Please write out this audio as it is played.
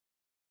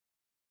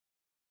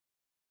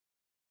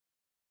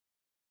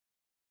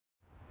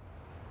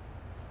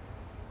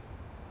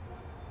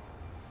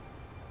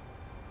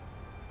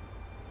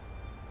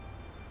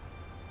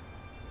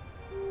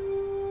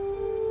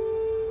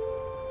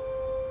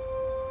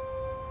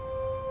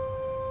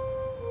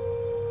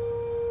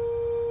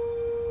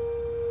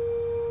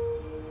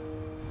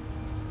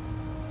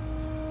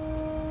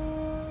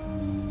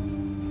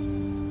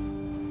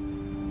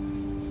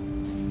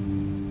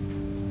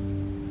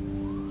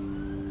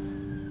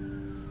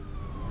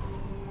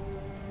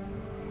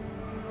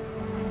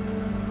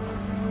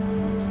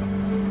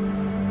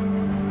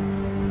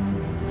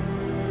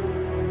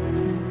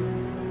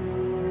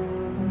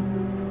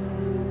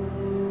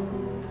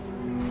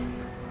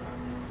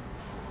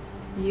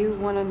you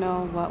want to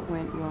know what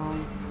went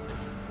wrong?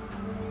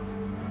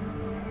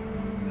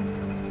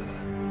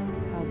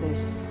 How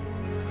this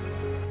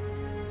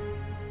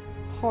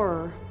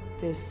horror,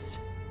 this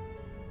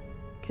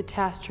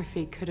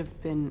catastrophe could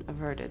have been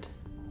averted.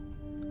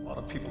 A lot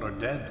of people are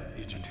dead,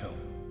 Agent Hill.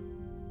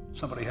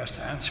 Somebody has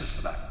to answer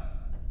for that.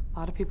 A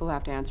lot of people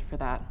have to answer for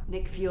that.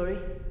 Nick Fury,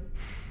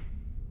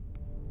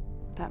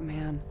 That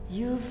man.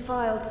 you've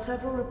filed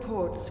several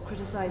reports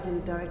criticizing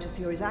Director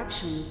Fury's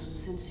actions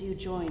since you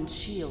joined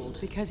S.H.I.E.L.D.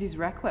 Because he's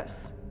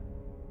reckless.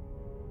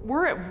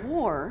 We're at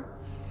war,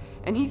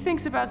 and he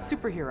thinks about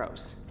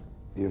superheroes.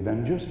 The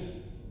Avengers?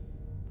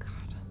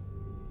 God.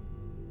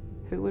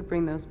 Who would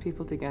bring those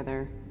people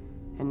together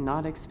and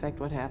not expect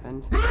what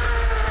happened?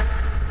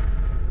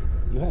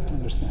 You have to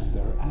understand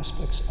there are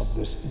aspects of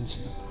this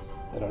incident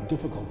that are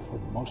difficult for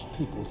most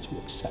people to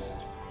accept.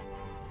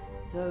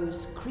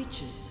 Those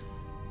creatures.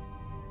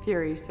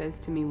 Fury says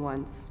to me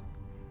once,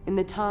 in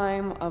the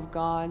time of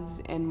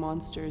gods and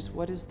monsters,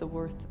 what is the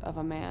worth of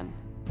a man?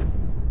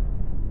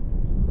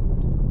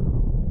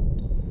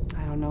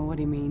 I don't know what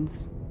he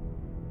means.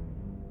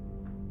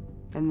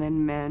 And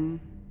then men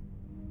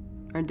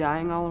are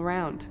dying all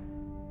around.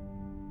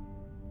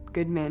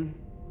 Good men.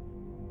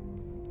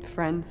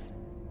 Friends.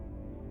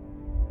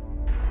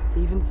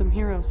 Even some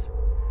heroes.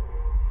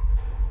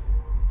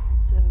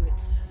 So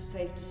it's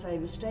safe to say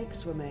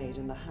mistakes were made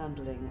in the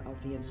handling of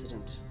the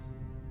incident.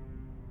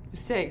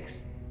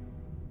 Mistakes.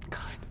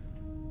 God.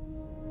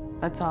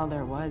 That's all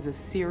there was, a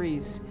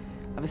series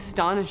of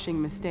astonishing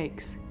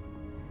mistakes.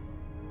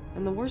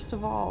 And the worst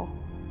of all,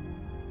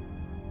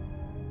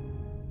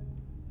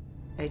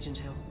 Agent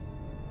Hill.